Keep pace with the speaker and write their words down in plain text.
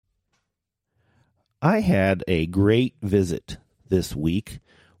I had a great visit this week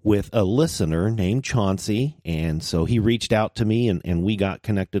with a listener named Chauncey, and so he reached out to me, and we got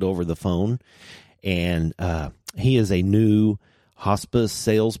connected over the phone, and he is a new hospice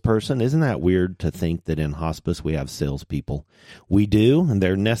salesperson. Isn't that weird to think that in hospice we have salespeople? We do, and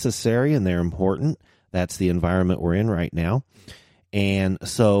they're necessary, and they're important. That's the environment we're in right now. And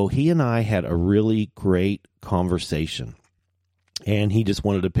so he and I had a really great conversation. And he just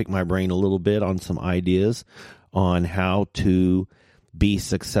wanted to pick my brain a little bit on some ideas on how to be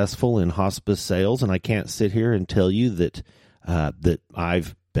successful in hospice sales. And I can't sit here and tell you that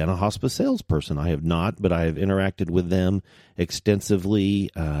I've been a hospice salesperson. I have not, but I have interacted with them extensively,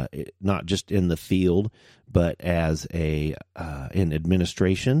 not just in the field, but as in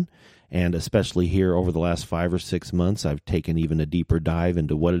administration. And especially here over the last 5 or 6 months, I've taken even a deeper dive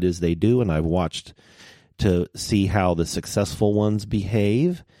into what it is they do, and I've watched to see how the successful ones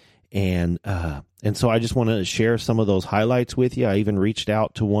behave. And so I just want to share some of those highlights with you. I even reached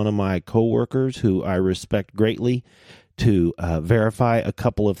out to one of my coworkers who I respect greatly to verify a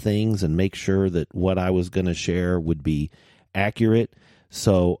couple of things and make sure that what I was going to share would be accurate.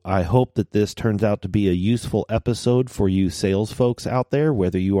 So I hope that this turns out to be a useful episode for you sales folks out there,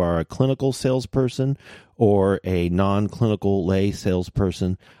 whether you are a clinical salesperson or a non-clinical lay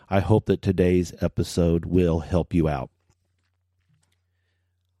salesperson. I hope that today's episode will help you out.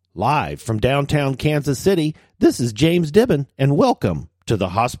 Live from downtown Kansas City, this is James Dibbin, and welcome to the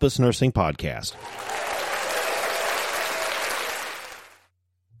Hospice Nursing Podcast.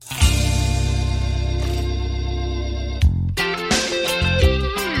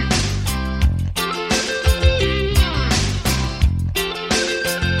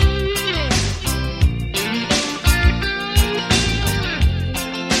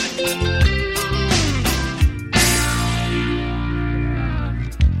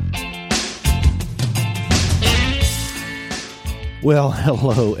 Well,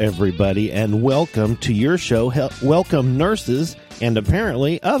 hello, everybody, and welcome to your show. Welcome, nurses and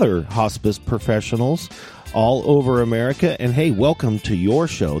apparently other hospice professionals all over America. And hey, welcome to your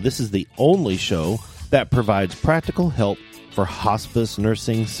show. This is the only show that provides practical help for hospice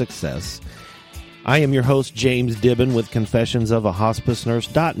nursing success. I am your host, James Dibbin, with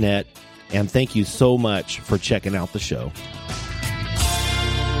confessionsofahospicenurse.net, and thank you so much for checking out the show.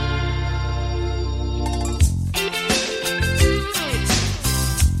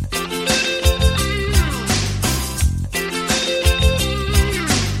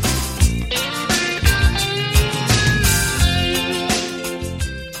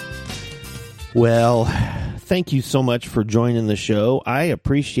 Well, thank you so much for joining the show. I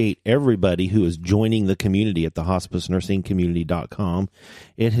appreciate everybody who is joining the community at the hospicenursingcommunity.com.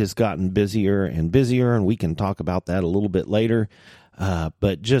 It has gotten busier and busier, and we can talk about that a little bit later.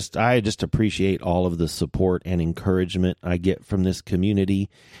 But I just appreciate all of the support and encouragement I get from this community,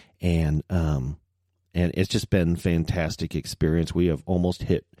 and it's just been a fantastic experience. We have almost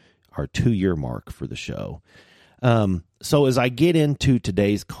hit our 2-year mark for the show. So as I get into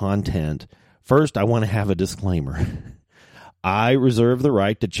today's content, first, I want to have a disclaimer. I reserve the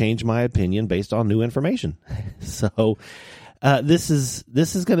right to change my opinion based on new information. So this is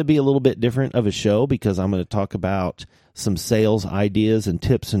going to be a little bit different of a show because I'm going to talk about some sales ideas and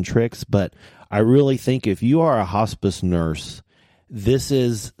tips and tricks. But I really think if you are a hospice nurse, I'm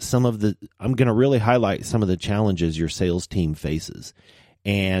going to really highlight some of the challenges your sales team faces.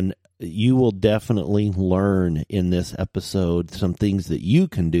 And you will definitely learn in this episode some things that you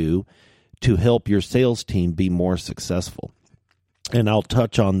can do to help your sales team be more successful. And I'll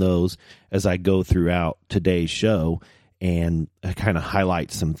touch on those as I go throughout today's show and kind of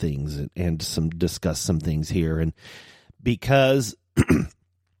highlight some things and discuss some things here. And because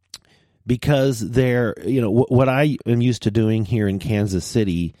they're, what I am used to doing here in Kansas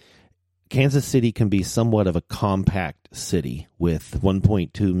City can be somewhat of a compact city with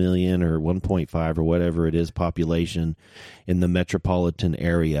 1.2 million or 1.5 or whatever it is population in the metropolitan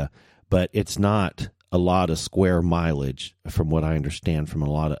area. But it's not a lot of square mileage, from what I understand from a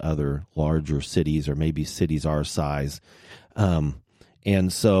lot of other larger cities or maybe cities our size.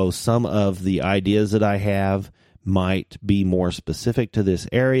 And so some of the ideas that I have might be more specific to this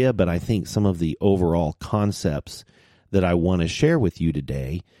area, but I think some of the overall concepts that I want to share with you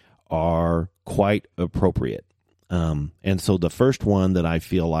today are quite appropriate. And so the first one that I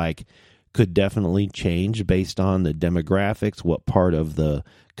feel like could definitely change based on the demographics, what part of the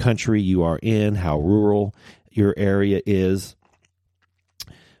country you are in, how rural your area is.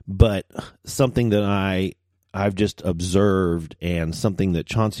 But something that I've just observed and something that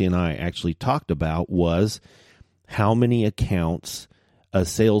Chauncey and I actually talked about was how many accounts a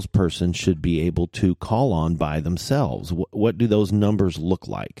salesperson should be able to call on by themselves. What do those numbers look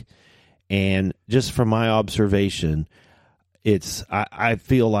like? And just from my observation, I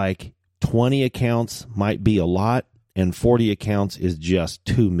feel like 20 accounts might be a lot, and 40 accounts is just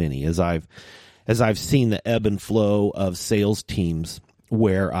too many. As I've seen the ebb and flow of sales teams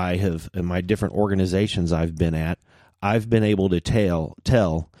where I have, in my different organizations I've been at, I've been able to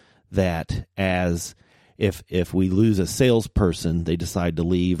tell that as if we lose a salesperson, they decide to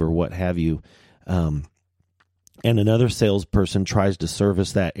leave or what have you, and another salesperson tries to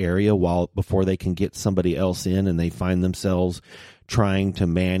service that area before they can get somebody else in, and they find themselves trying to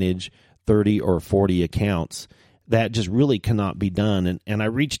manage 30 or 40 accounts. That just really cannot be done. And I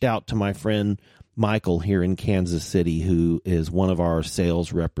reached out to my friend Michael here in Kansas City, who is one of our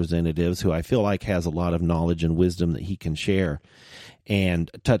sales representatives, who I feel like has a lot of knowledge and wisdom that he can share, and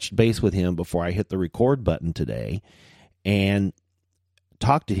touched base with him before I hit the record button today and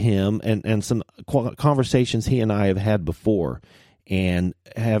talked to him and some conversations he and I have had before and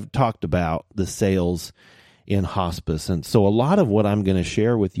have talked about the sales in hospice. And so a lot of what I'm going to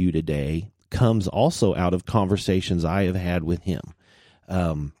share with you today comes also out of conversations I have had with him.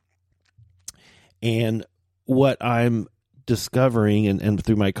 And what I'm discovering and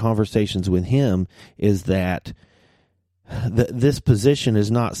through my conversations with him is that this position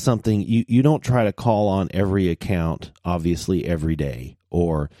is not something you don't try to call on every account, obviously, every day.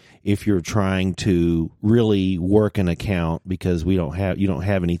 Or if you're trying to really work an account because you don't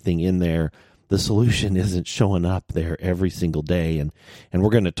have anything in there, the solution isn't showing up there every single day. And we're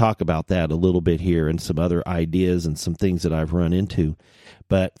going to talk about that a little bit here and some other ideas and some things that I've run into.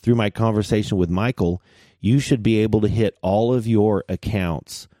 But through my conversation with Michael, you should be able to hit all of your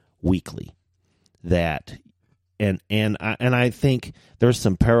accounts weekly. And I think there's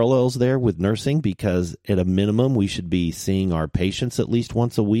some parallels there with nursing, because at a minimum, we should be seeing our patients at least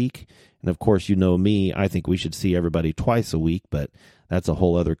once a week. And of course, you know me, I think we should see everybody twice a week, but that's a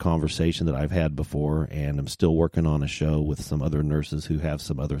whole other conversation that I've had before, and I'm still working on a show with some other nurses who have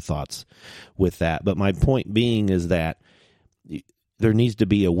some other thoughts with that. But my point being is that there needs to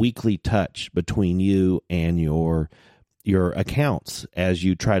be a weekly touch between you and your accounts as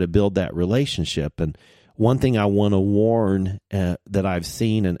you try to build that relationship. And one thing I want to warn that I've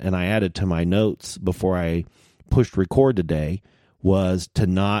seen, and I added to my notes before I pushed record today, was to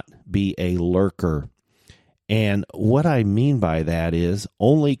not be a lurker. And what I mean by that is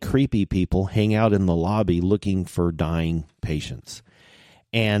only creepy people hang out in the lobby looking for dying patients.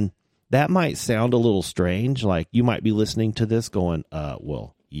 And that might sound a little strange, like you might be listening to this going,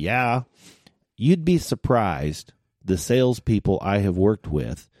 well, yeah. You'd be surprised the salespeople I have worked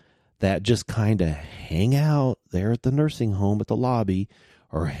with that just kind of hang out there at the nursing home at the lobby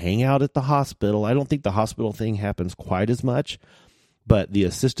or hang out at the hospital. I don't think the hospital thing happens quite as much, but the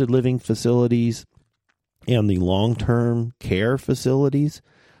assisted living facilities and the long-term care facilities,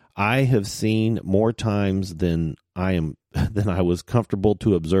 I have seen more times than I was comfortable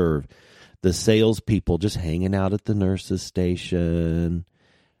to observe, the salespeople just hanging out at the nurse's station,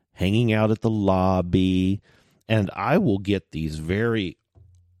 hanging out at the lobby, and I will get these very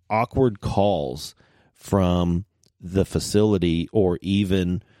awkward calls from the facility, or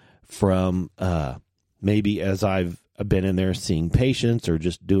even from maybe as I've been in there seeing patients or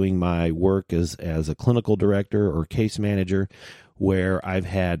just doing my work as a clinical director or case manager, where I've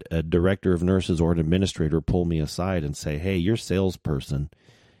had a director of nurses or an administrator pull me aside and say, hey, your salesperson,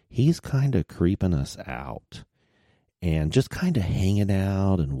 he's kind of creeping us out and just kind of hanging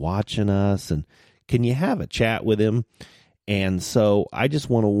out and watching us, and can you have a chat with him? And so I just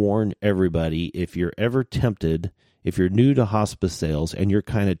want to warn everybody, if you're ever tempted, if you're new to hospice sales and you're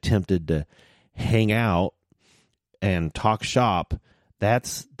kind of tempted to hang out and talk shop,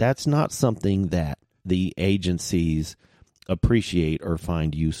 that's not something that the agencies appreciate or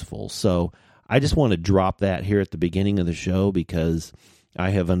find useful. So I just want to drop that here at the beginning of the show, because I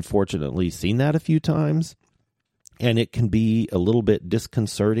have unfortunately seen that a few times, and it can be a little bit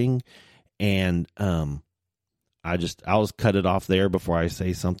disconcerting. And I'll just cut it off there before I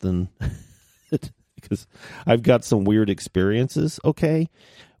say something because I've got some weird experiences. Okay.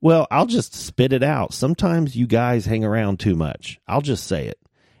 Well, I'll just spit it out. Sometimes you guys hang around too much. I'll just say it.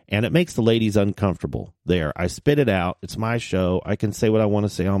 And it makes the ladies uncomfortable. There, I spit it out. It's my show. I can say what I want to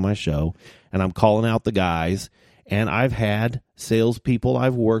say on my show. And I'm calling out the guys. And I've had salespeople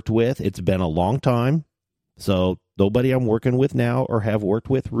I've worked with. It's been a long time. So nobody I'm working with now or have worked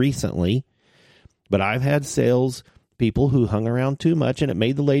with recently. But I've had sales people who hung around too much, and it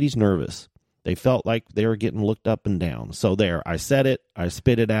made the ladies nervous. They felt like they were getting looked up and down. So there, I said it. I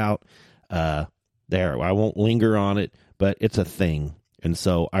spit it out. There, I won't linger on it, but it's a thing. And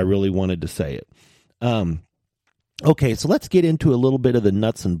so I really wanted to say it. Okay, so let's get into a little bit of the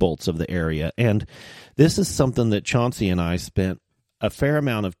nuts and bolts of the area. And this is something that Chauncey and I spent a fair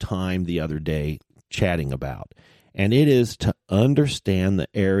amount of time the other day chatting about. And it is to understand the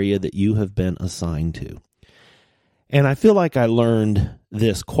area that you have been assigned to. And I feel like I learned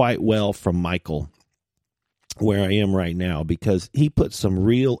this quite well from Michael, where I am right now, because he put some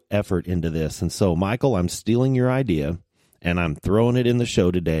real effort into this. And so, Michael, I'm stealing your idea, and I'm throwing it in the show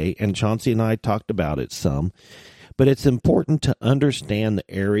today. And Chauncey and I talked about it some. But it's important to understand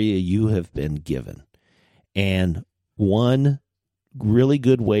the area you have been given. And one really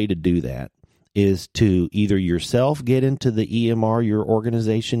good way to do that is to either yourself get into the EMR your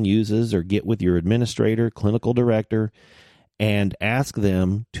organization uses, or get with your administrator, clinical director, and ask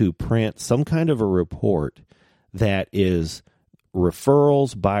them to print some kind of a report that is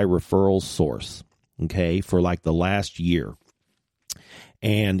referrals by referral source, okay, for like the last year.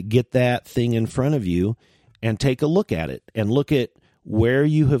 And get that thing in front of you and take a look at it, and look at where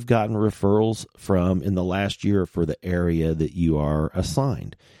you have gotten referrals from in the last year for the area that you are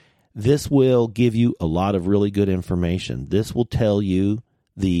assigned. This will give you a lot of really good information. This will tell you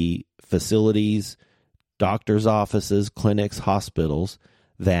the facilities, doctors' offices, clinics, hospitals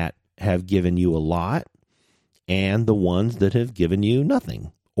that have given you a lot, and the ones that have given you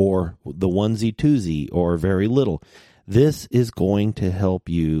nothing, or the onesie-twosie, or very little. This is going to help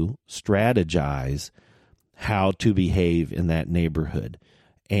you strategize how to behave in that neighborhood.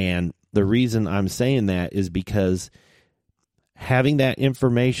 And the reason I'm saying that is because having that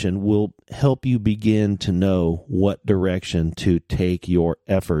information will help you begin to know what direction to take your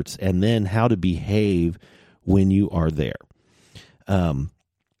efforts, and then how to behave when you are there.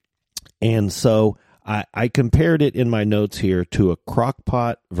 And so I compared it in my notes here to a crock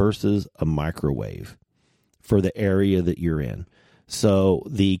pot versus a microwave for the area that you're in. So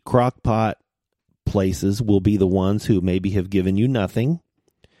the crock pot places will be the ones who maybe have given you nothing,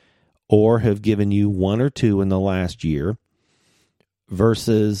 or have given you one or two in the last year,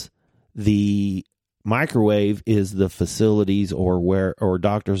 versus the microwave is the facilities or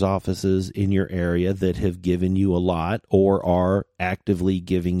doctor's offices in your area that have given you a lot, or are actively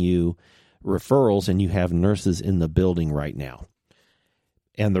giving you referrals, and you have nurses in the building right now.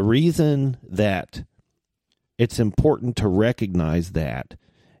 And the reason that it's important to recognize that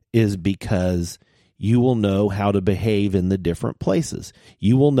is because you will know how to behave in the different places.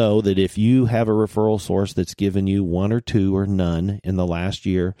 You will know that if you have a referral source that's given you one or two or none in the last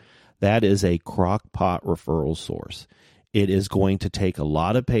year, that is a crock pot referral source. It is going to take a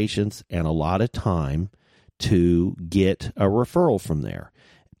lot of patience and a lot of time to get a referral from there.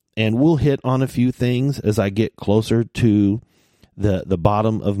 And we'll hit on a few things as I get closer to the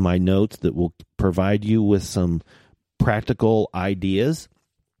bottom of my notes that will provide you with some practical ideas.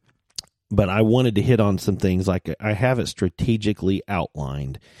 But I wanted to hit on some things, like I have it strategically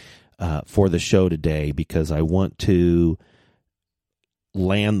outlined for the show today, because I want to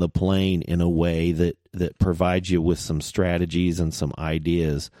land the plane in a way that provides you with some strategies and some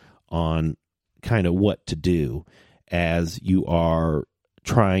ideas on kind of what to do as you are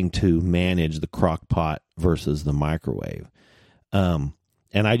trying to manage the crock pot versus the microwave. And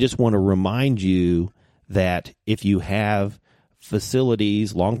I just want to remind you that if you have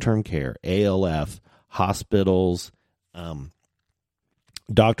facilities, long-term care, ALF, hospitals,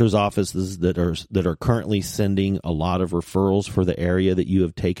 doctors' offices that are currently sending a lot of referrals for the area that you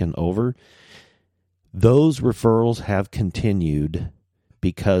have taken over, those referrals have continued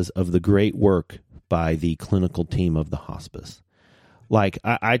because of the great work by the clinical team of the hospice. Like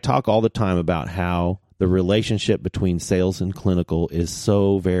I talk all the time about how the relationship between sales and clinical is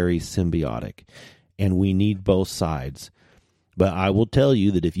so very symbiotic, and we need both sides. But I will tell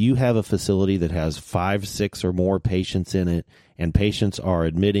you that if you have a facility that has 5, 6 or more patients in it, and patients are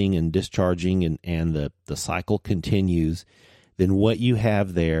admitting and discharging, and the cycle continues, then what you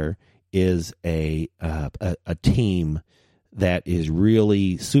have there is a team that is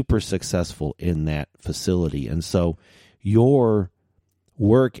really super successful in that facility. And so your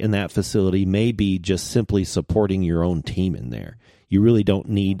work in that facility may be just simply supporting your own team in there. You really don't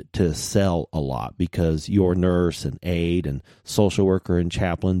need to sell a lot, because your nurse and aide and social worker and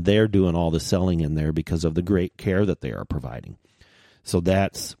chaplain, they're doing all the selling in there because of the great care that they are providing. So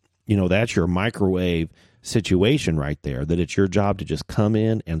that's your microwave situation right there, that it's your job to just come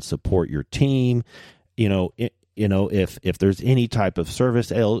in and support your team. If there's any type of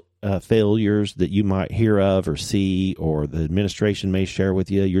service failures that you might hear of or see, or the administration may share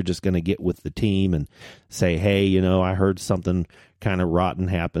with you, you're just going to get with the team and say, hey, I heard something kind of rotten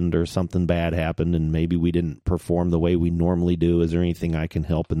happened or something bad happened and maybe we didn't perform the way we normally do. Is there anything I can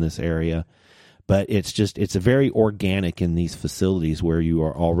help in this area? But it's a very organic in these facilities where you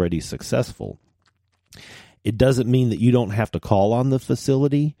are already successful. It doesn't mean that you don't have to call on the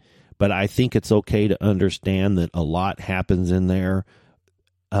facility, but I think it's okay to understand that a lot happens in there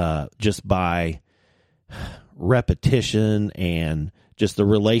just by repetition, and just the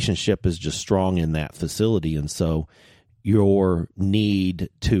relationship is just strong in that facility. And so your need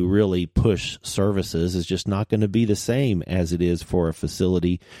to really push services is just not going to be the same as it is for a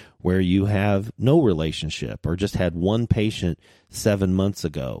facility where you have no relationship or just had one patient 7 months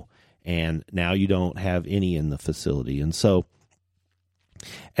ago and now you don't have any in the facility. And so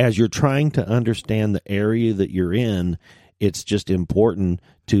as you're trying to understand the area that you're in, it's just important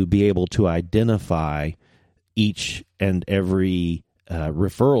to be able to identify each and every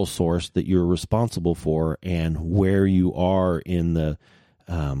referral source that you're responsible for and where you are in the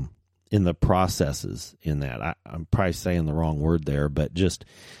processes in that. I'm probably saying the wrong word there, but just,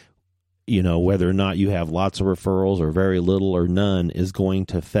 whether or not you have lots of referrals or very little or none is going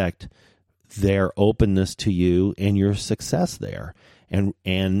to affect their openness to you and your success there. And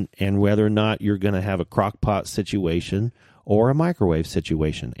whether or not you're going to have a crock pot situation or a microwave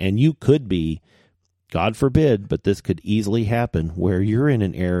situation. And you could be, God forbid, but this could easily happen where you're in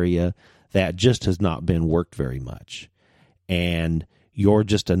an area that just has not been worked very much. And you're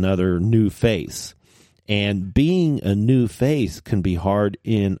just another new face. And being a new face can be hard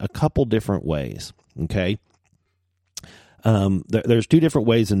in a couple different ways, okay? There's two different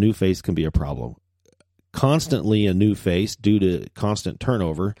ways a new face can be a problem. Constantly a new face due to constant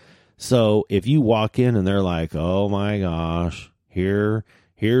turnover. So if you walk in and they're like, oh my gosh, here's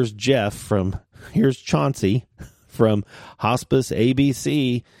Chauncey from Hospice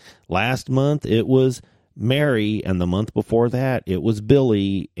ABC. Last month it was Mary, and the month before that it was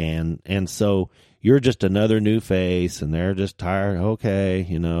Billy, and so you're just another new face, and they're just tired. Okay,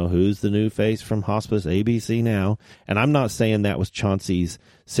 who's the new face from Hospice ABC now? And I'm not saying that was Chauncey's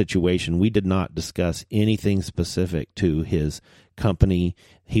situation. We did not discuss anything specific to his company.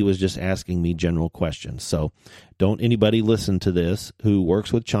 He was just asking me general questions. So don't anybody listen to this who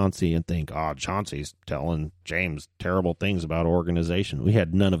works with Chauncey and think, Chauncey's telling James terrible things about organization. We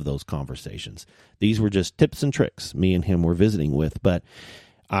had none of those conversations. These were just tips and tricks me and him were visiting with. But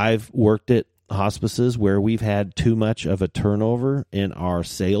I've worked at hospices where we've had too much of a turnover in our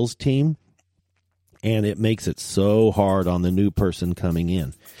sales team, and it makes it so hard on the new person coming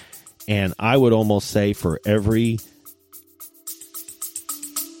in. And I would almost say for every...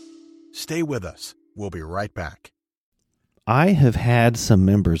 Stay with us. We'll be right back. I have had some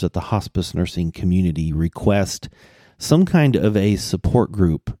members at the hospice nursing community request some kind of a support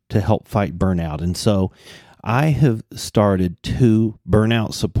group to help fight burnout. And so I have started 2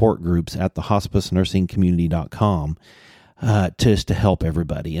 burnout support groups at the hospicenursingcommunity.com just to help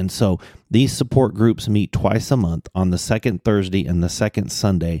everybody. And so these support groups meet twice a month on the second Thursday and the second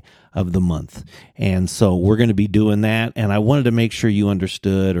Sunday of the month. And so we're going to be doing that. And I wanted to make sure you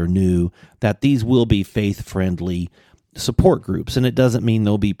understood or knew that these will be faith-friendly support groups. And it doesn't mean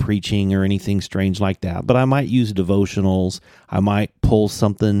they'll be preaching or anything strange like that, but I might use devotionals. I might pull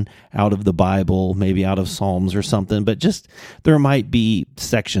something out of the Bible, maybe out of Psalms or something, but just there might be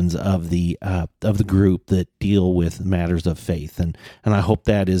sections of the group that deal with matters of faith. And I hope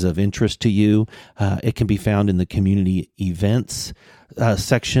that is of interest to you. It can be found in the community events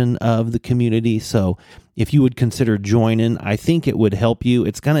section of the community. So if you would consider joining, I think it would help you.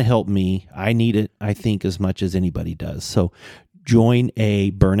 It's going to help me. I need it, I think, as much as anybody does. So join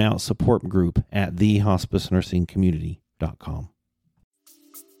a burnout support group at thehospicenursingcommunity.com.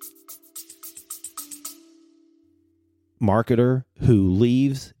 Marketer who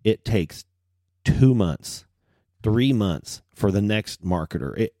leaves, it takes 2 months, 3 months for the next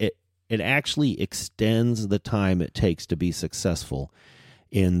marketer. It actually extends the time it takes to be successful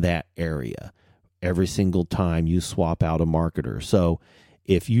in that area every single time you swap out a marketer. So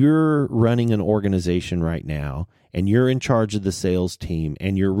if you're running an organization right now and you're in charge of the sales team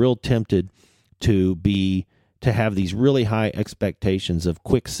and you're real tempted to have these really high expectations of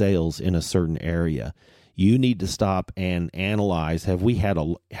quick sales in a certain area, you need to stop and analyze, have we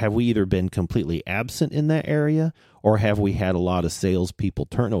either been completely absent in that area or have we had a lot of salespeople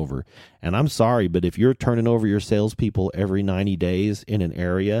turnover? And I'm sorry, but if you're turning over your salespeople every 90 days in an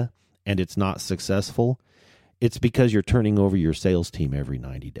area and it's not successful, it's because you're turning over your sales team every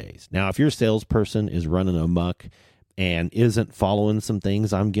 90 days. Now, if your salesperson is running amok and isn't following some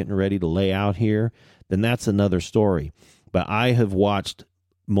things I'm getting ready to lay out here, then that's another story. But I have watched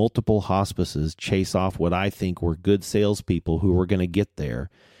multiple hospices chase off what I think were good salespeople who were going to get there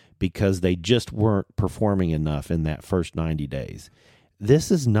because they just weren't performing enough in that first 90 days.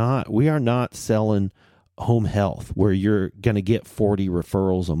 We are not selling home health where you're going to get 40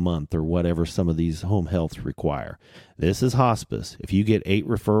 referrals a month or whatever some of these home healths require. This is hospice. If you get 8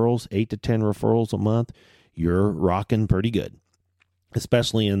 to 10 referrals a month, you're rocking pretty good,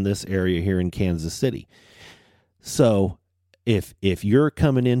 especially in this area here in Kansas City. So if you're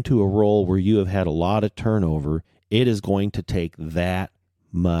coming into a role where you have had a lot of turnover, it is going to take that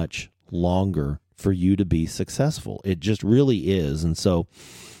much longer for you to be successful. It just really is. And so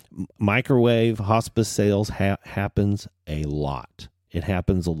microwave hospice sales happens a lot. It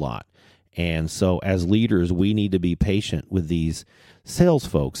happens a lot. And so as leaders, we need to be patient with these sales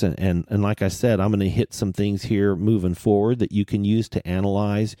folks. And like I said, I'm going to hit some things here moving forward that you can use to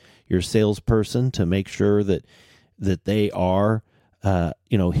analyze your salesperson to make sure that they are,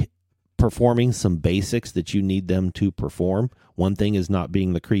 performing some basics that you need them to perform. One thing is not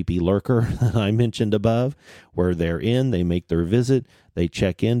being the creepy lurker that I mentioned above, where they're in, they make their visit, they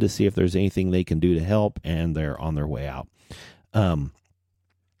check in to see if there's anything they can do to help, and they're on their way out.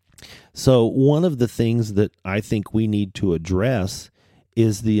 So one of the things that I think we need to address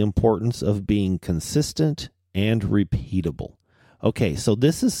is the importance of being consistent and repeatable. Okay, so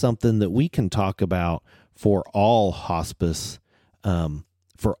this is something that we can talk about for all hospice,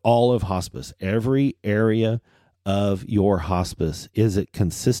 for all of hospice, every area of your hospice. Is it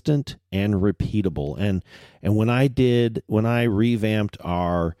consistent and repeatable? And when I revamped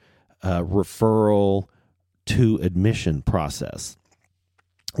our referral to admission process,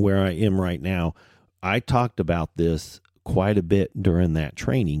 where I am right now, I talked about this quite a bit during that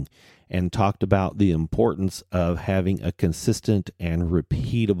training and talked about the importance of having a consistent and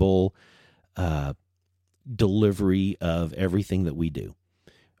repeatable delivery of everything that we do,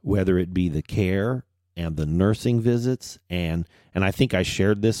 whether it be the care and the nursing visits. And I think I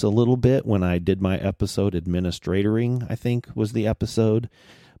shared this a little bit when I did my episode, Administratoring, I think was the episode.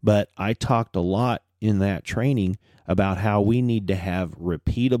 But I talked a lot in that training about how we need to have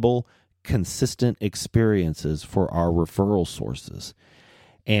repeatable, consistent experiences for our referral sources.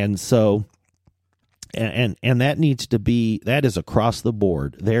 And so, and that needs to be, that is across the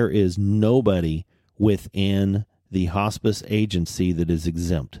board. There is nobody within the hospice agency that is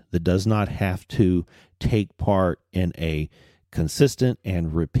exempt, that does not have to take part in a consistent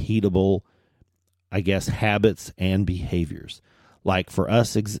and repeatable, habits and behaviors. Like for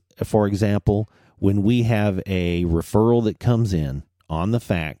us, for example, when we have a referral that comes in on the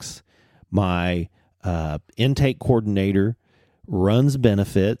fax, my intake coordinator runs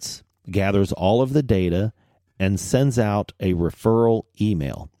benefits, gathers all of the data, and sends out a referral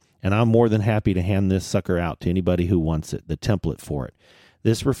email. And I'm more than happy to hand this sucker out to anybody who wants it, the template for it.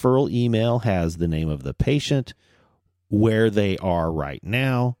 This referral email has the name of the patient, where they are right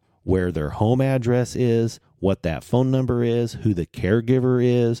now, where their home address is, what that phone number is, who the caregiver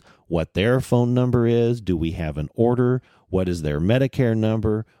is, what their phone number is, do we have an order, what is their Medicare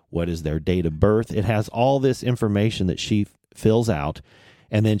number, what is their date of birth. It has all this information that she fills out,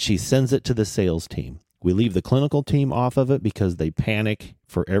 and then she sends it to the sales team. We leave the clinical team off of it because they panic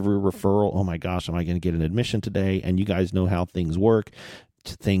for every referral. Oh my gosh, am I going to get an admission today? And you guys know how things work.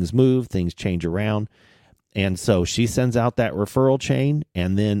 Things move, things change around. And so she sends out that referral chain,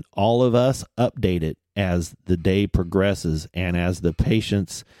 and then all of us update it as the day progresses and as the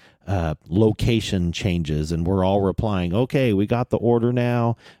patient's location changes, and we're all replying, okay, we got the order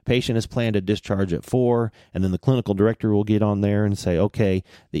now. Patient is planned to discharge at 4, and then the clinical director will get on there and say, okay,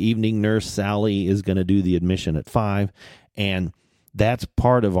 the evening nurse, Sally, is going to do the admission at 5, and that's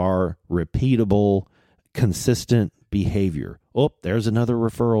part of our repeatable, consistent behavior. Oh, there's another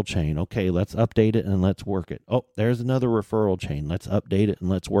referral chain. Okay, let's update it and let's work it. Oh, there's another referral chain. Let's update it and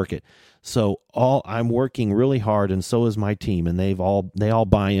let's work it. So I'm working really hard, and so is my team, and they all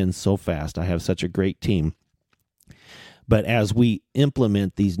buy in so fast. I have such a great team. But as we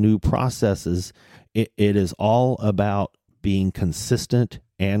implement these new processes, it is all about being consistent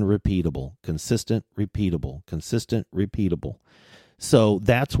and repeatable. Consistent, repeatable. Consistent, repeatable. So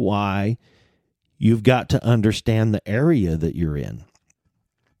that's why you've got to understand the area that you're in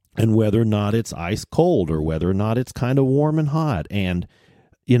and whether or not it's ice cold or whether or not it's kind of warm and hot. And,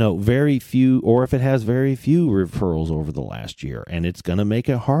 very few, or if it has very few referrals over the last year, and it's going to make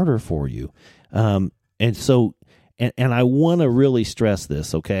it harder for you. And I want to really stress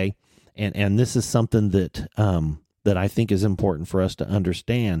this, okay? And this is something that I think is important for us to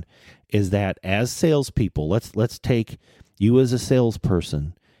understand, is that as salespeople, let's take you as a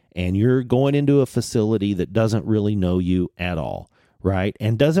salesperson, and you're going into a facility that doesn't really know you at all, right?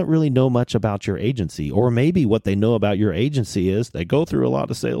 And doesn't really know much about your agency. Or maybe what they know about your agency is they go through a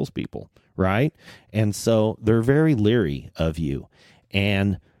lot of salespeople, right? And so they're very leery of you.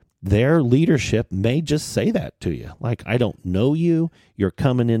 And their leadership may just say that to you. Like, I don't know you. You're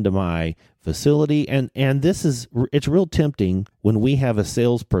coming into my facility. And it's real tempting when we have a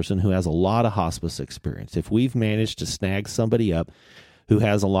salesperson who has a lot of hospice experience. If we've managed to snag somebody up who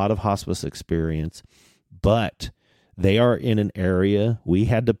has a lot of hospice experience, but they are in an area, we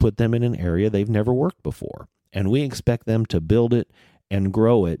had to put them in an area they've never worked before. And we expect them to build it and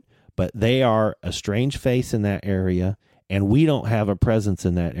grow it, but they are a strange face in that area, and we don't have a presence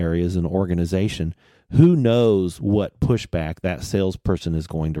in that area as an organization. Who knows what pushback that salesperson is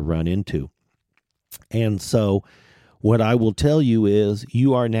going to run into? And so what I will tell you is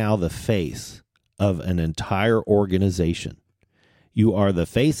you are now the face of an entire organization. You are the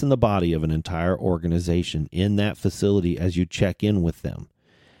face and the body of an entire organization in that facility as you check in with them.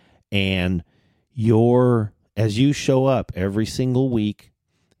 And as you show up every single week,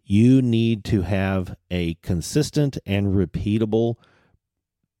 you need to have a consistent and repeatable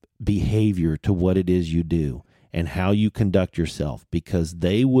behavior to what it is you do and how you conduct yourself, because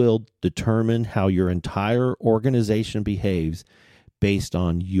they will determine how your entire organization behaves based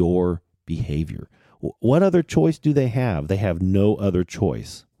on your behavior. What other choice do they have? They have no other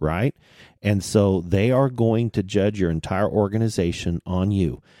choice, right? And so they are going to judge your entire organization on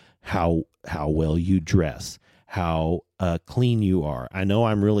you, how well you dress, how clean you are. I know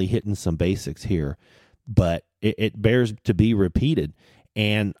I'm really hitting some basics here, but it bears to be repeated.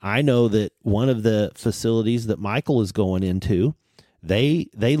 And I know that one of the facilities that Michael is going into, they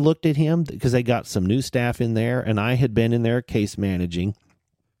looked at him because they got some new staff in there, and I had been in there case managing,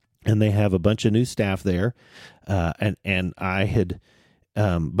 and they have a bunch of new staff there, and I had,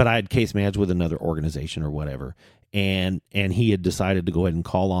 but I had case managed with another organization or whatever, and he had decided to go ahead and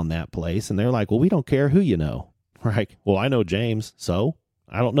call on that place, and they're like, well, we don't care who you know. Right. Well, I know James, so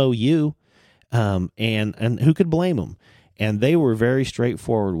I don't know you. And who could blame them? And they were very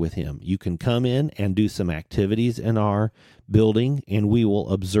straightforward with him. You can come in and do some activities in our building, and we will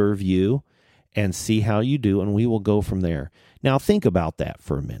observe you and see how you do, and we will go from there. Now, think about that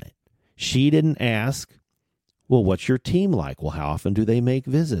for a minute. She didn't ask, well, what's your team like? Well, how often do they make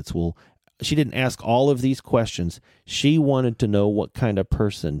visits? Well, she didn't ask all of these questions. She wanted to know what kind of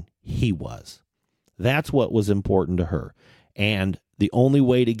person he was. That's what was important to her. And the only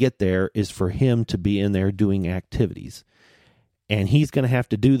way to get there is for him to be in there doing activities. And he's going to have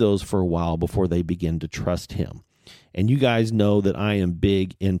to do those for a while before they begin to trust him. And you guys know that I am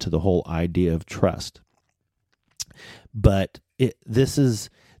big into the whole idea of trust. But this is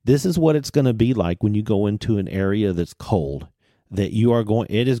what it's going to be like when you go into an area that's cold, that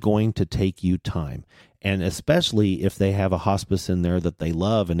it is going to take you time. And especially if they have a hospice in there that they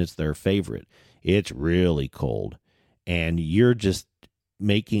love and it's their favorite. It's really cold, and you're just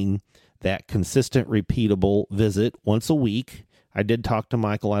making that consistent, repeatable visit once a week. I did talk to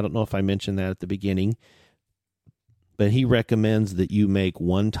Michael. I don't know if I mentioned that at the beginning, but he recommends that you make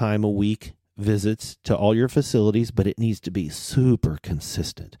 1 time a week visits to all your facilities, but it needs to be super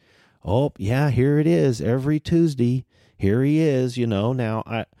consistent. Oh, yeah, here it is every Tuesday. Here he is, Now,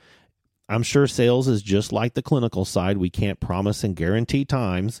 I'm sure sales is just like the clinical side. We can't promise and guarantee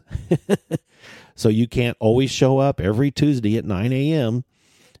times. So you can't always show up every Tuesday at 9 a.m.,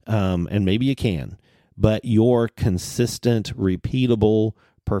 and maybe you can. But your consistent, repeatable,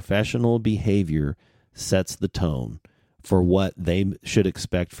 professional behavior sets the tone for what they should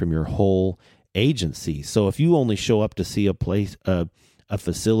expect from your whole agency. So if you only show up to see a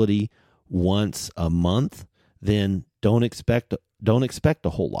facility once a month, then don't expect a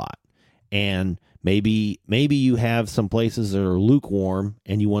whole lot. And maybe you have some places that are lukewarm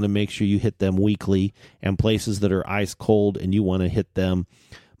and you want to make sure you hit them weekly, and places that are ice cold and you want to hit them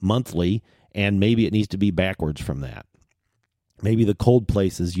monthly, and maybe it needs to be backwards from that. Maybe the cold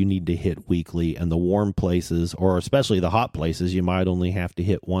places you need to hit weekly, and the warm places, or especially the hot places, you might only have to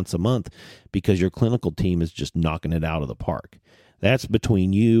hit once a month because your clinical team is just knocking it out of the park. That's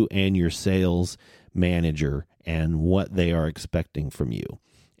between you and your sales manager and what they are expecting from you,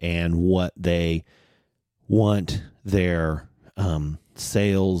 and what they want their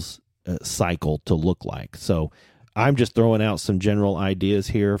sales cycle to look like. So I'm just throwing out some general ideas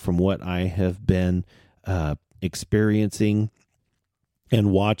here from what I have been experiencing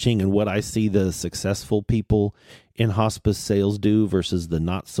and watching, and what I see the successful people in hospice sales do versus the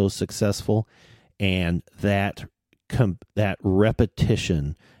not so successful. And that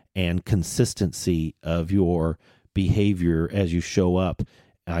repetition and consistency of your behavior as you show up,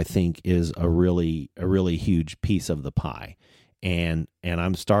 I think, is a really huge piece of the pie. and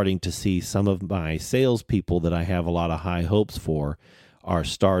I'm starting to see some of my salespeople that I have a lot of high hopes for are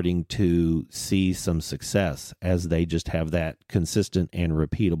starting to see some success as they just have that consistent and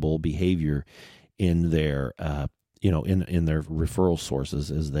repeatable behavior in their in their referral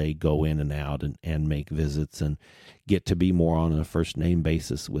sources as they go in and out and make visits and get to be more on a first name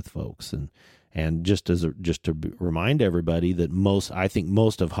basis with folks. And just to remind everybody that I think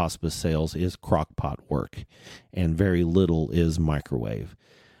most of hospice sales is crockpot work, and very little is microwave.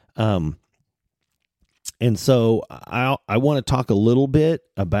 And so I want to talk a little bit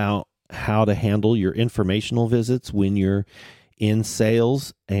about how to handle your informational visits when you're in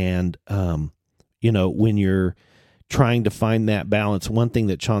sales, and when you're trying to find that balance. One thing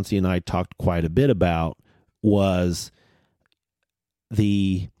that Chauncey and I talked quite a bit about was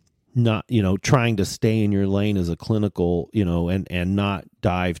trying to stay in your lane as a clinical, and not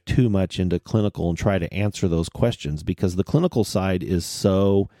dive too much into clinical and try to answer those questions, because the clinical side is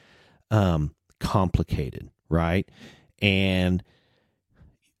so complicated, right? But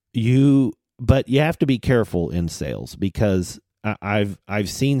you have to be careful in sales, because I've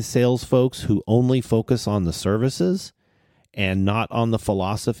seen sales folks who only focus on the services and not on the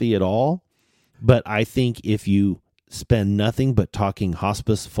philosophy at all. But I think if you spend nothing but talking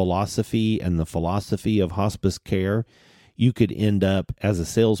hospice philosophy and the philosophy of hospice care, you could end up as a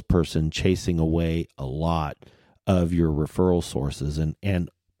salesperson chasing away a lot of your referral sources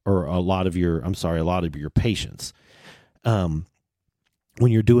or a lot of your patients when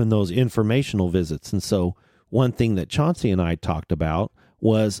you're doing those informational visits. And so one thing that Chauncey and I talked about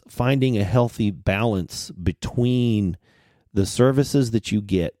was finding a healthy balance between the services that you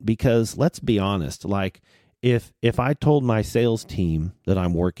get, because let's be honest, like if I told my sales team that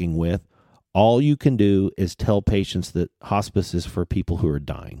I'm working with, all you can do is tell patients that hospice is for people who are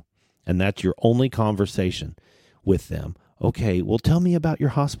dying, and that's your only conversation with them. Okay, well, tell me about your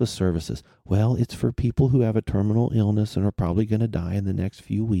hospice services. Well, it's for people who have a terminal illness and are probably going to die in the next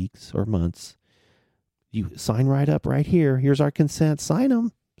few weeks or months. You sign right up right here. Here's our consent. Sign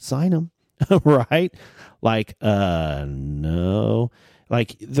them. Right? Like, no.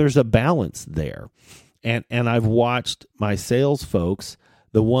 Like, there's a balance there. And I've watched my sales folks,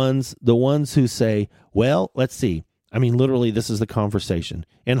 the ones who say, well, let's see. I mean, literally, this is the conversation.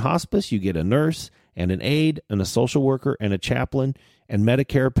 In hospice, you get a nurse and an aide and a social worker and a chaplain, and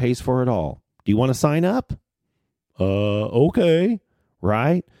Medicare pays for it all. Do you want to sign up? Okay.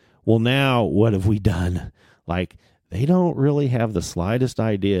 Right? Well, now what have we done? Like, they don't really have the slightest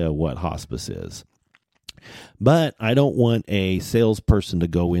idea what hospice is. But I don't want a salesperson to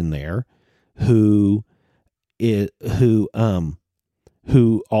go in there who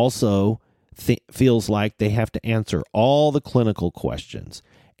also feels like they have to answer all the clinical questions,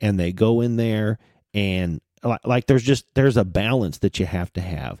 and they go in there and like there's a balance that you have to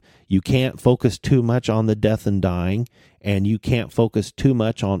have. You can't focus too much on the death and dying, and you can't focus too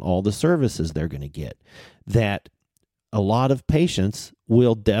much on all the services they're going to get. That a lot of patients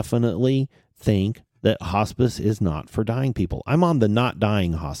will definitely think that hospice is not for dying people. I'm on the not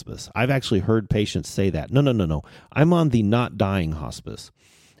dying hospice. I've actually heard patients say that. No. I'm on the not dying hospice.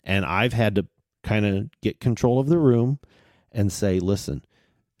 And I've had to kind of get control of the room and say, listen,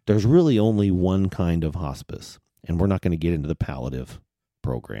 there's really only one kind of hospice. And we're not going to get into the palliative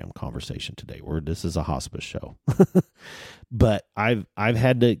program conversation today. This is a hospice show. But I've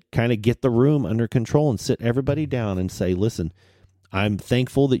had to kind of get the room under control and sit everybody down and say, listen, I'm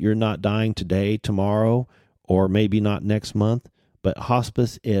thankful that you're not dying today, tomorrow, or maybe not next month, but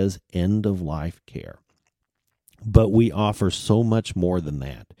hospice is end-of-life care. But we offer so much more than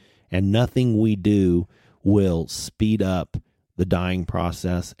that, and nothing we do will speed up the dying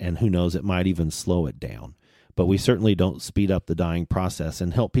process, and who knows, it might even slow it down. But we certainly don't speed up the dying process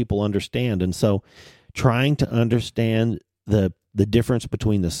and help people understand. And so trying to understand the difference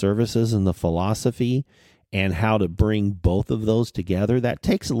between the services and the philosophy and how to bring both of those together, that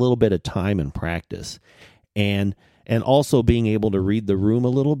takes a little bit of time and practice. And also being able to read the room a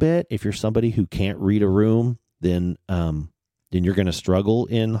little bit. If you're somebody who can't read a room, then you're going to struggle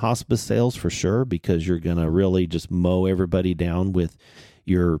in hospice sales for sure, because you're going to really just mow everybody down with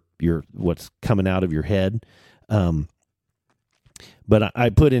your what's coming out of your head. But I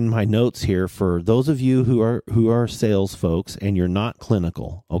put in my notes here for those of you who are sales folks and you're not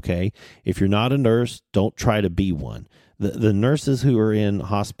clinical, okay? If you're not a nurse, don't try to be one. The nurses who are in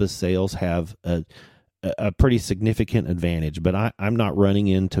hospice sales have a pretty significant advantage, but I'm not running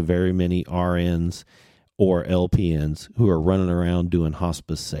into very many RNs or LPNs who are running around doing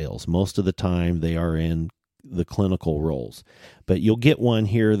hospice sales. Most of the time they are in the clinical roles, but you'll get one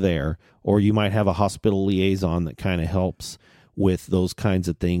here or there, or you might have a hospital liaison that kind of helps with those kinds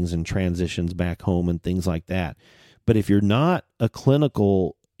of things and transitions back home and things like that. But if you're not a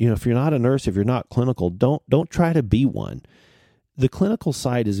clinical, if you're not a nurse, if you're not clinical, don't try to be one. The clinical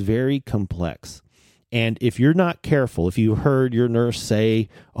side is very complex. And if you're not careful, if you heard your nurse say,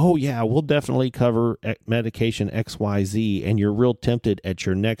 oh yeah, we'll definitely cover medication XYZ, and you're real tempted at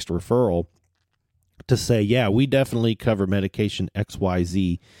your next referral to say, yeah, we definitely cover medication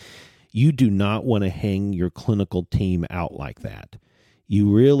XYZ, you do not want to hang your clinical team out like that.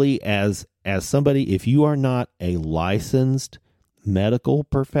 You really, as somebody, if you are not a licensed medical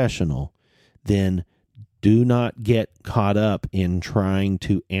professional, then do not get caught up in trying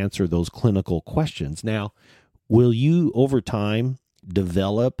to answer those clinical questions. Now, will you over time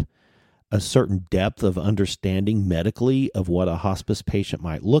develop a certain depth of understanding medically of what a hospice patient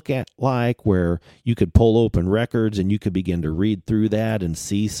might look at like, where you could pull open records and you could begin to read through that and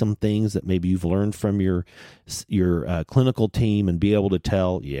see some things that maybe you've learned from your clinical team and be able to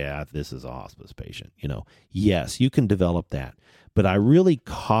tell, yeah, this is a hospice patient. Yes, you can develop that. But I really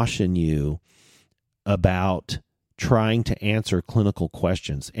caution you about trying to answer clinical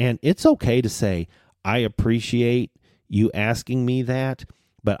questions. And it's okay to say, I appreciate you asking me that,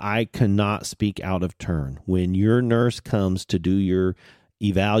 but I cannot speak out of turn. When your nurse comes to do your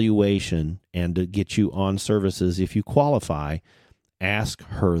evaluation and to get you on services, if you qualify, ask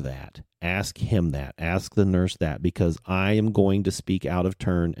her that. Ask him that. Ask the nurse that, because I am going to speak out of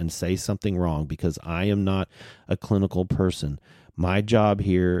turn and say something wrong because I am not a clinical person. My job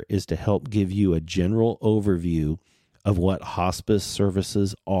here is to help give you a general overview of what hospice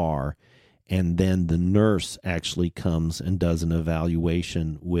services are, and then the nurse actually comes and does an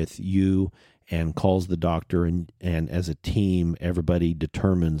evaluation with you and calls the doctor, and as a team, everybody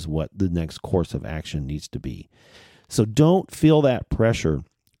determines what the next course of action needs to be. So don't feel that pressure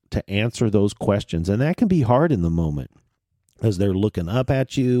to answer those questions, and that can be hard in the moment as they're looking up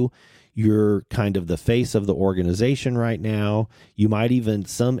at you. You're kind of the face of the organization right now. You might even,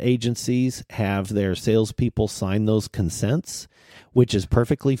 some agencies have their salespeople sign those consents, which is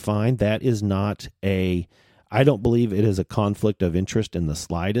perfectly fine. That is not I don't believe it is a conflict of interest in the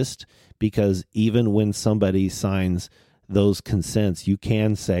slightest, because even when somebody signs those consents, you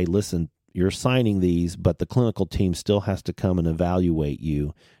can say, listen, you're signing these, but the clinical team still has to come and evaluate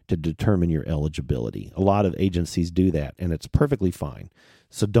you to determine your eligibility. A lot of agencies do that, and it's perfectly fine.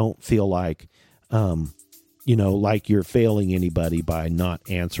 So don't feel like, like you're failing anybody by not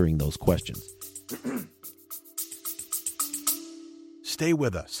answering those questions. Stay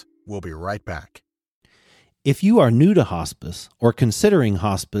with us. We'll be right back. If you are new to hospice or considering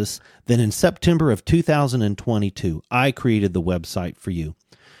hospice, then in September of 2022, I created the website for you.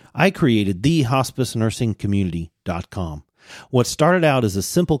 I created thehospicenursingcommunity.com. What started out as a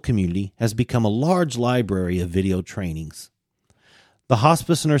simple community has become a large library of video trainings. The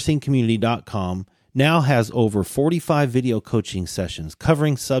hospicenursingcommunity.com now has over 45 video coaching sessions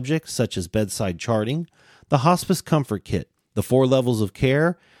covering subjects such as bedside charting, the hospice comfort kit, the 4 levels of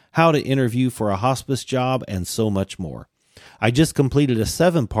care, how to interview for a hospice job, and so much more. I just completed a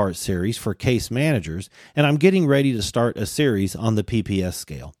 7-part series for case managers, and I'm getting ready to start a series on the PPS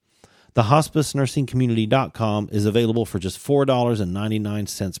scale. The hospicenursingcommunity.com is available for just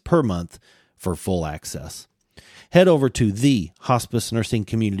 $4.99 per month for full access. Head over to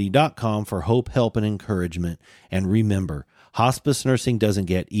thehospicenursingcommunity.com for hope, help, and encouragement. And remember, hospice nursing doesn't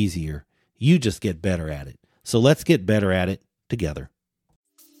get easier. You just get better at it. So let's get better at it together.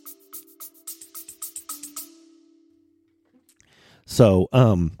 So,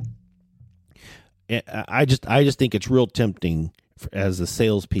 I just think it's real tempting as a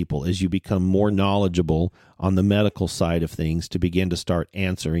salespeople, as you become more knowledgeable on the medical side of things, to begin to start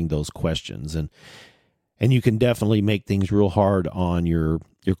answering those questions. And you can definitely make things real hard on your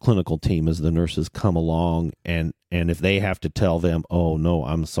clinical team as the nurses come along, and if they have to tell them, oh no,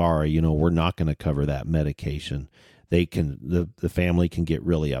 I'm sorry, we're not going to cover that medication, the family can get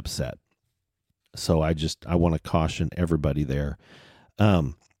really upset. So I want to caution everybody there.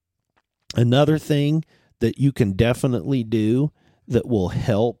 Another thing that you can definitely do that will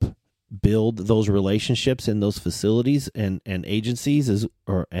help build those relationships in those facilities and agencies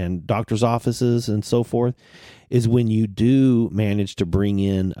and doctors' offices and so forth is when you do manage to bring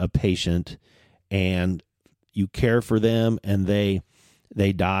in a patient and you care for them and they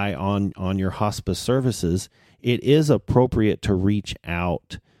die on your hospice services, it is appropriate to reach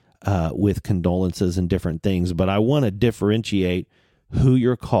out with condolences and different things. But I want to differentiate who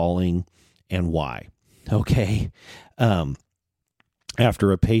you're calling and why. Okay.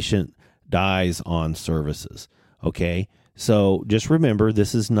 After a patient dies on services. Okay. So just remember,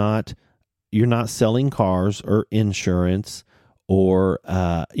 you're not selling cars or insurance or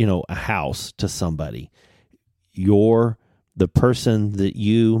a house to somebody. The person that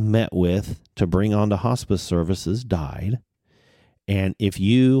you met with to bring on to hospice services died. And if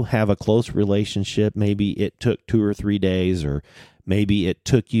you have a close relationship, maybe it took 2 or 3 days, or maybe it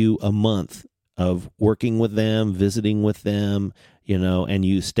took you a month of working with them, visiting with them, and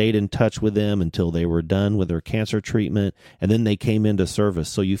you stayed in touch with them until they were done with their cancer treatment, and then they came into service.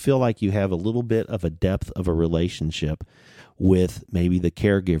 So you feel like you have a little bit of a depth of a relationship with maybe the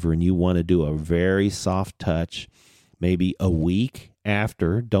caregiver, and you want to do a very soft touch, maybe a week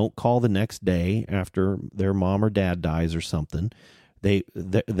after. Don't call the next day after their mom or dad dies or something. The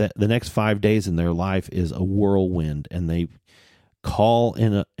next 5 days in their life is a whirlwind, and they call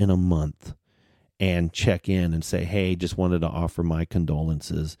in a month and check in and say, hey, just wanted to offer my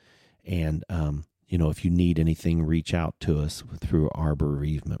condolences. And, if you need anything, reach out to us through our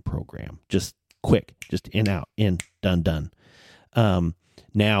bereavement program. Just quick, just in, out, in, done.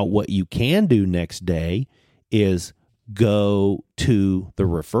 Now, what you can do next day is go to the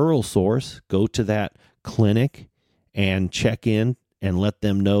referral source, go to that clinic and check in and let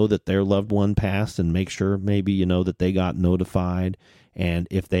them know that their loved one passed, and make sure maybe, that they got notified, and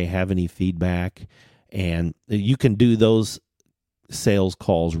if they have any feedback. And you can do those sales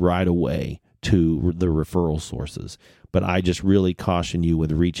calls right away to the referral sources. But I just really caution you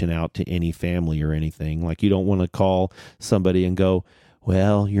with reaching out to any family or anything. Like, you don't want to call somebody and go,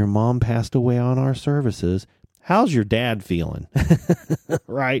 well, your mom passed away on our services. How's your dad feeling?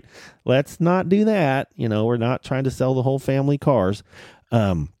 Right? Let's not do that. We're not trying to sell the whole family cars.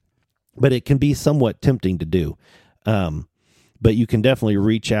 But it can be somewhat tempting to do. But you can definitely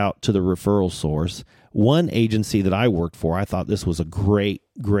reach out to the referral source. One agency that I worked for, I thought this was a great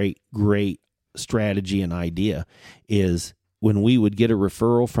strategy and idea, is when we would get a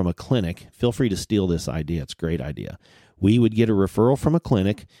referral from a clinic. Feel free to steal this idea. It's a great idea. We would get a referral from a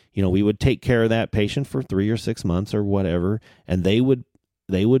clinic. We would take care of that patient for 3 or 6 months or whatever, and they would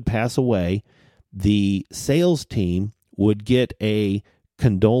pass away. The sales team would get a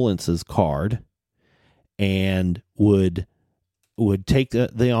condolences card and would take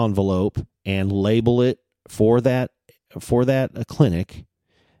the envelope and label it for that clinic,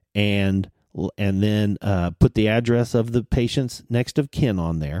 and then put the address of the patient's next of kin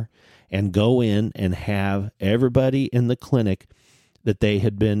on there, and go in and have everybody in the clinic that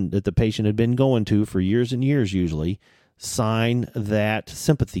the patient had been going to for years and years usually sign that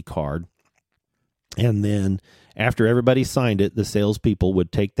sympathy card. And then after everybody signed it, the salespeople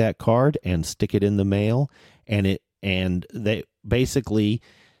would take that card and stick it in the mail, and they basically,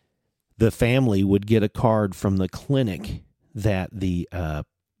 the family would get a card from the clinic that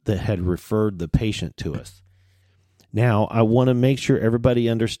that had referred the patient to us. Now, I want to make sure everybody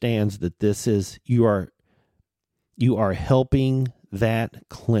understands that this is, you are helping that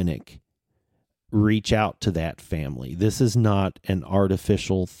clinic reach out to that family. This is not an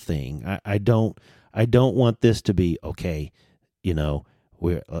artificial thing. I don't want this to be, okay,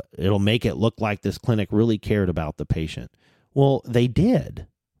 it'll make it look like this clinic really cared about the patient. Well, they did,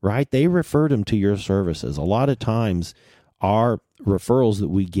 right? They referred them to your services. A lot of times, our referrals that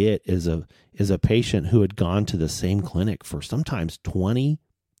we get is a patient who had gone to the same clinic for sometimes 20,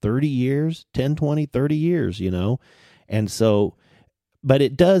 30 years, 10, 20, 30 years, And so, but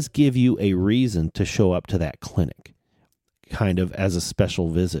it does give you a reason to show up to that clinic kind of as a special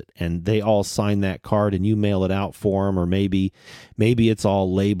visit, and they all sign that card and you mail it out for them, or maybe it's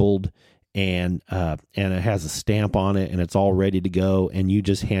all labeled and it has a stamp on it and it's all ready to go, and you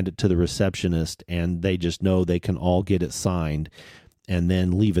just hand it to the receptionist and they just know they can all get it signed and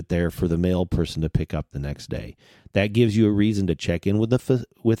then leave it there for the mail person to pick up the next day. That gives you a reason to check in with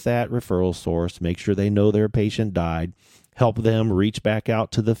that referral source, make sure they know their patient died, help them reach back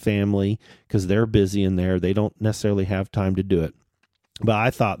out to the family because they're busy in there. They don't necessarily have time to do it. But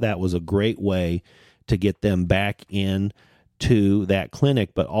I thought that was a great way to get them back in to that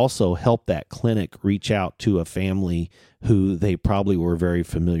clinic, but also help that clinic reach out to a family who they probably were very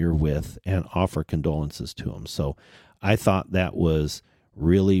familiar with and offer condolences to them. So I thought that was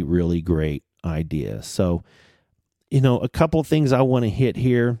really, really great idea. So, a couple things I want to hit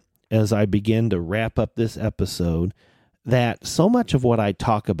here as I begin to wrap up this episode, that so much of what I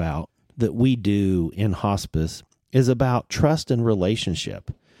talk about that we do in hospice is about trust and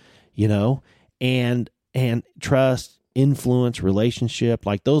relationship, and trust, influence, relationship.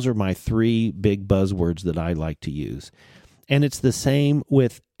 Like, those are my 3 big buzzwords that I like to use. And it's the same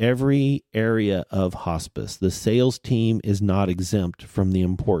with every area of hospice. The sales team is not exempt from the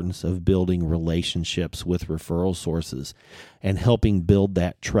importance of building relationships with referral sources and helping build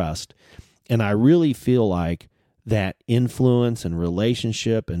that trust. And I really feel like that influence and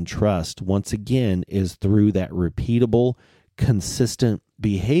relationship and trust, once again, is through that repeatable, consistent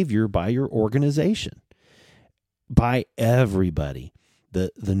behavior by your organization, by everybody.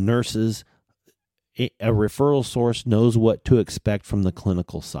 The nurses, a referral source knows what to expect from the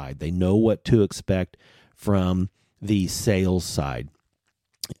clinical side. They know what to expect from the sales side.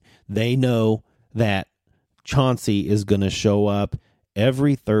 They know that Chauncey is going to show up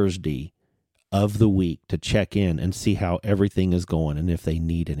every Thursday of the week to check in and see how everything is going and if they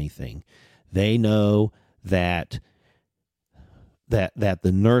need anything. They know that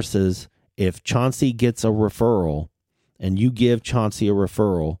the nurses, if Chauncey gets a referral and you give Chauncey a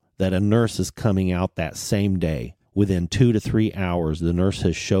referral, that a nurse is coming out that same day. Within 2 to 3 hours, the nurse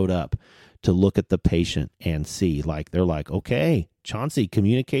has showed up to look at the patient and see. Like, they're like, okay, Chauncey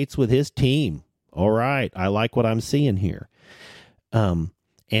communicates with his team. All right, I like what I'm seeing here. And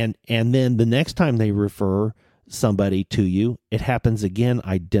then the next time they refer somebody to you, it happens again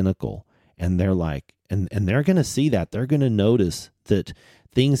identical. And they're like, and they're going to see that. They're going to notice that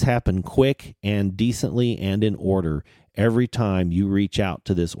things happen quick and decently and in order every time you reach out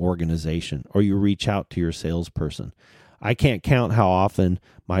to this organization or you reach out to your salesperson. I can't count how often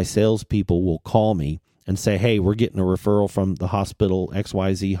my salespeople will call me and say, hey, we're getting a referral from the hospital,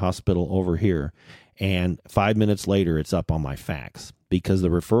 XYZ hospital over here. And 5 minutes later, it's up on my fax because the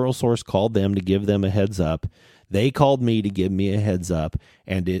referral source called them to give them a heads up. They called me to give me a heads up,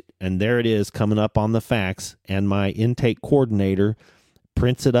 and there it is coming up on the fax, and my intake coordinator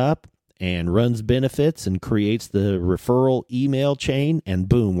prints it up and runs benefits and creates the referral email chain, and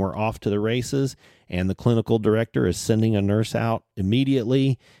boom, we're off to the races, and the clinical director is sending a nurse out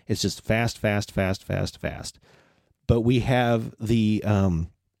immediately. It's just fast. But we have it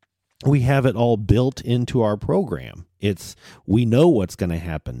all built into our program. We know what's going to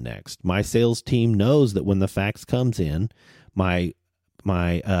happen next. My sales team knows that when the fax comes in, my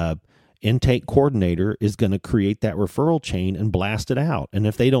intake coordinator is going to create that referral chain and blast it out. And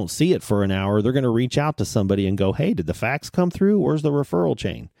if they don't see it for an hour, they're going to reach out to somebody and go, hey, did the fax come through? Where's the referral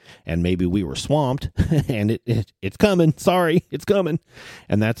chain? And maybe we were swamped and it's coming. Sorry, it's coming.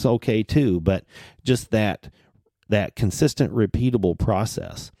 And that's okay too. But just that consistent, repeatable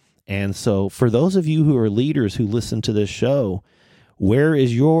process. And so for those of you who are leaders who listen to this show, where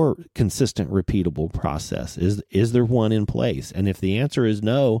is your consistent, repeatable process? Is there one in place? And if the answer is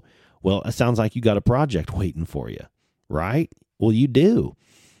no, well, it sounds like you got a project waiting for you, right? Well, you do,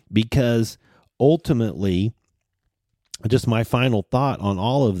 because ultimately, just my final thought on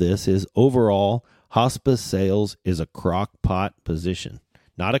all of this is overall, hospice sales is a crock pot position,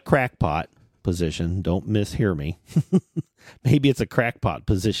 not a crackpot position. Don't mishear me. Maybe it's a crackpot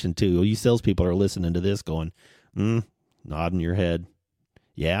position too. You salespeople are listening to this going, nodding your head.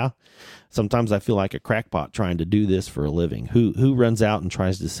 Yeah. Sometimes I feel like a crackpot trying to do this for a living. Who runs out and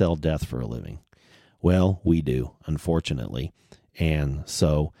tries to sell death for a living? Well, we do, unfortunately. And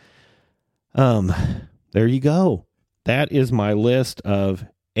so, there you go. That is my list of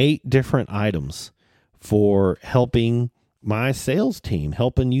 8 different items for helping my sales team,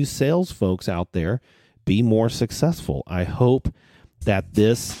 helping you sales folks out there be more successful. I hope that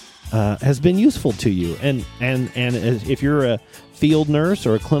this has been useful to you. And if you're a field nurse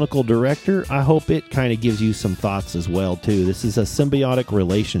or a clinical director, I hope it kind of gives you some thoughts as well too. This is a symbiotic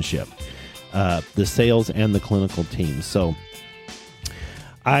relationship, the sales and the clinical team. So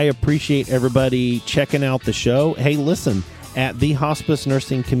I appreciate everybody checking out the show. Hey, listen, at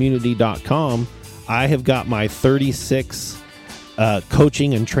thehospicenursingcommunity.com, I have got my 36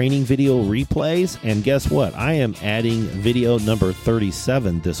 coaching and training video replays. And guess what? I am adding video number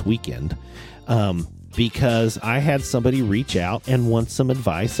 37 this weekend because I had somebody reach out and want some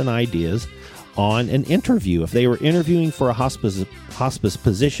advice and ideas on an interview. If they were interviewing for a hospice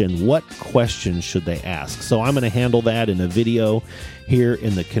position, what questions should they ask? So I'm going to handle that in a video here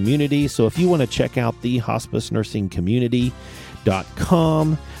in the community. So if you want to check out the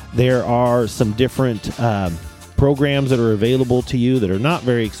hospicenursingcommunity.com, there are some different programs that are available to you that are not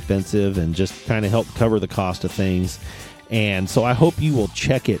very expensive and just kind of help cover the cost of things. And so I hope you will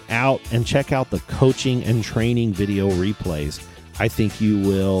check it out and check out the coaching and training video replays. I think you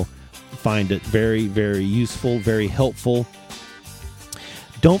will find it very, very useful, very helpful.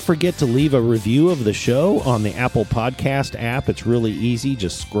 Don't forget to leave a review of the show on the Apple Podcast app. It's really easy.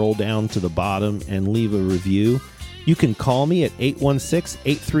 Just scroll down to the bottom and leave a review. You can call me at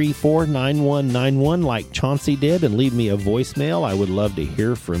 816-834-9191 like Chauncey did and leave me a voicemail. I would love to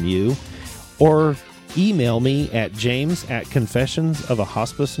hear from you. Or email me at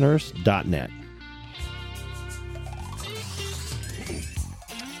james@confessionsofahospicenurse.net.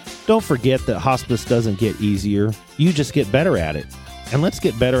 Don't forget that hospice doesn't get easier. You just get better at it. And let's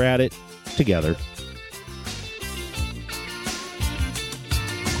get better at it together.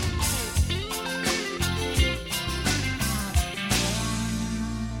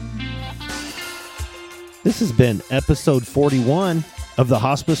 This has been episode 41 of the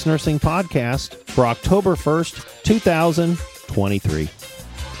Hospice Nursing Podcast for October 1st, 2023.